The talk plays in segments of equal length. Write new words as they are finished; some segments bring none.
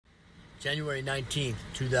January 19th,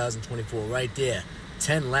 2024, right there.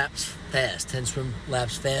 10 laps fast, 10 swim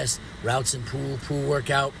laps fast, routes and pool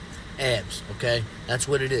workout, abs, okay? That's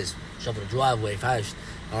what it is. Shuffle the driveway fast,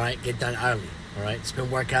 all right? Get done early, all right? Spin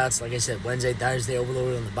workouts, like I said, Wednesday, Thursday,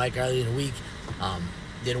 overloaded on the bike early in the week.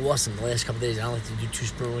 Did awesome the last couple of days. I don't like to do 2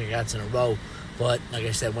 sprint workouts in a row, but like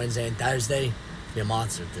I said, Wednesday and Thursday, be a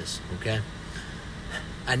monster at this, okay?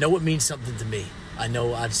 I know it means something to me. I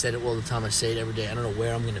know I've said it all the time. I say it every day. I don't know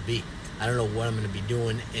where I'm going to be. I don't know what I'm going to be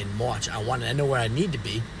doing in March. I know where I need to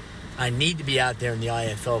be. I need to be out there in the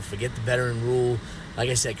IFL. Forget the veteran rule.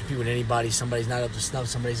 Like I said, compete with anybody. Somebody's not up to snuff.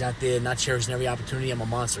 Somebody's out there not cherishing every opportunity. I'm a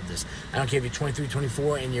monster at this. I don't care if you're 23,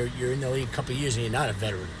 24, and you're in the league a couple of years and you're not a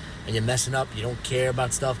veteran. And you're messing up. You don't care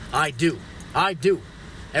about stuff. I do.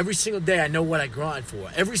 Every single day I know what I grind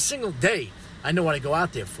for. Every single day I know what I go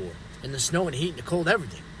out there for. In the snow and the heat and the cold,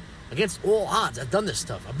 everything. Against all odds, I've done this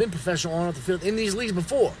stuff. I've been professional on and off the field in these leagues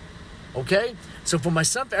before. Okay? So for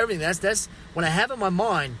myself, for everything, that's when I have in my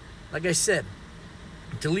mind, like I said,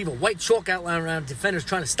 to leave a white chalk outline around defenders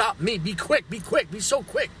trying to stop me. Be quick, be so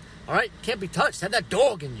quick. All right? Can't be touched. Have that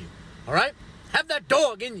dog in you. All right? Have that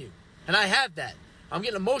dog in you. And I have that. I'm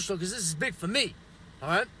getting emotional because this is big for me. All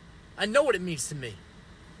right? I know what it means to me.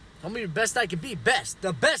 I'm be the best I can be.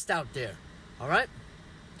 The best out there. All right?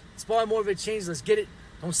 Inspire more of a change. Let's get it.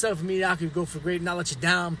 Don't settle for mediocrity. Go for great. Not let you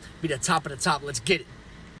down. Be the top of the top. Let's get it.